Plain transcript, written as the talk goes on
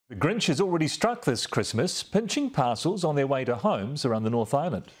The Grinch has already struck this Christmas, pinching parcels on their way to homes around the North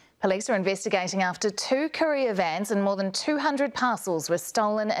Island. Police are investigating after 2 courier vans and more than 200 parcels were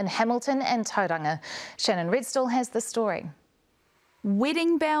stolen in Hamilton and Tauranga. Shannon Redstall has the story.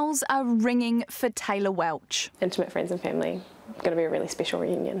 Wedding bells are ringing for Taylor Welch. Intimate friends and family. Going to be a really special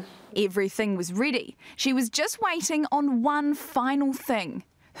reunion. Everything was ready. She was just waiting on one final thing.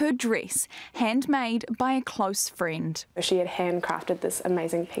 Her dress, handmade by a close friend. She had handcrafted this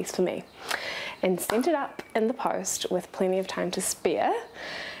amazing piece for me and sent it up in the post with plenty of time to spare.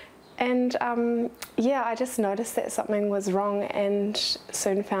 And yeah, I just noticed that something was wrong and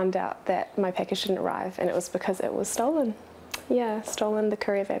soon found out that my package didn't arrive, and it was because it was stolen. Yeah, stolen. The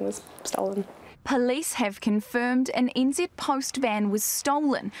courier van was stolen. Police have confirmed an NZ Post van was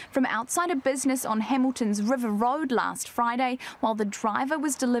stolen from outside a business on Hamilton's River Road last Friday while the driver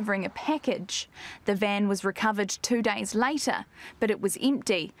was delivering a package. The van was recovered 2 days later, but it was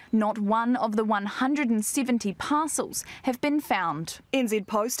empty. Not one of the 170 parcels have been found. NZ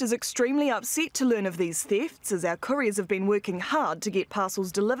Post is extremely upset to learn of these thefts, as our couriers have been working hard to get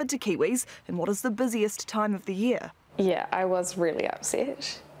parcels delivered to Kiwis in what is the busiest time of the year. Yeah, I was really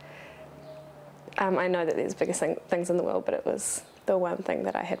upset. I know that there's bigger things in the world, but it was the one thing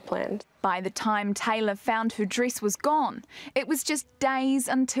that I had planned. By the time Taylor found her dress was gone, it was just days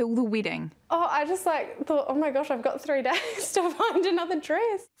until the wedding. Oh, I just thought, oh my gosh, I've got 3 days to find another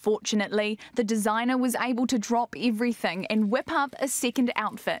dress. Fortunately, the designer was able to drop everything and whip up a second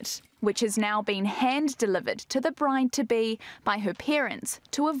outfit, which has now been hand-delivered to the bride-to-be by her parents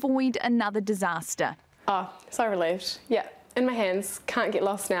to avoid another disaster. Oh, so relieved. Yeah. In my hands, can't get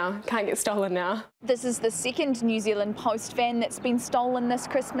lost now, can't get stolen now. This is the second New Zealand Post van that's been stolen this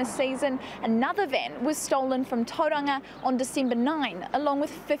Christmas season. Another van was stolen from Tauranga on December 9, along with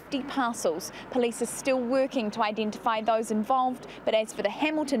 50 parcels. Police are still working to identify those involved, but as for the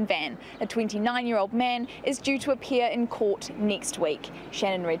Hamilton van, a 29-year-old man is due to appear in court next week.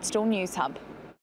 Shannon Redstall, Newshub.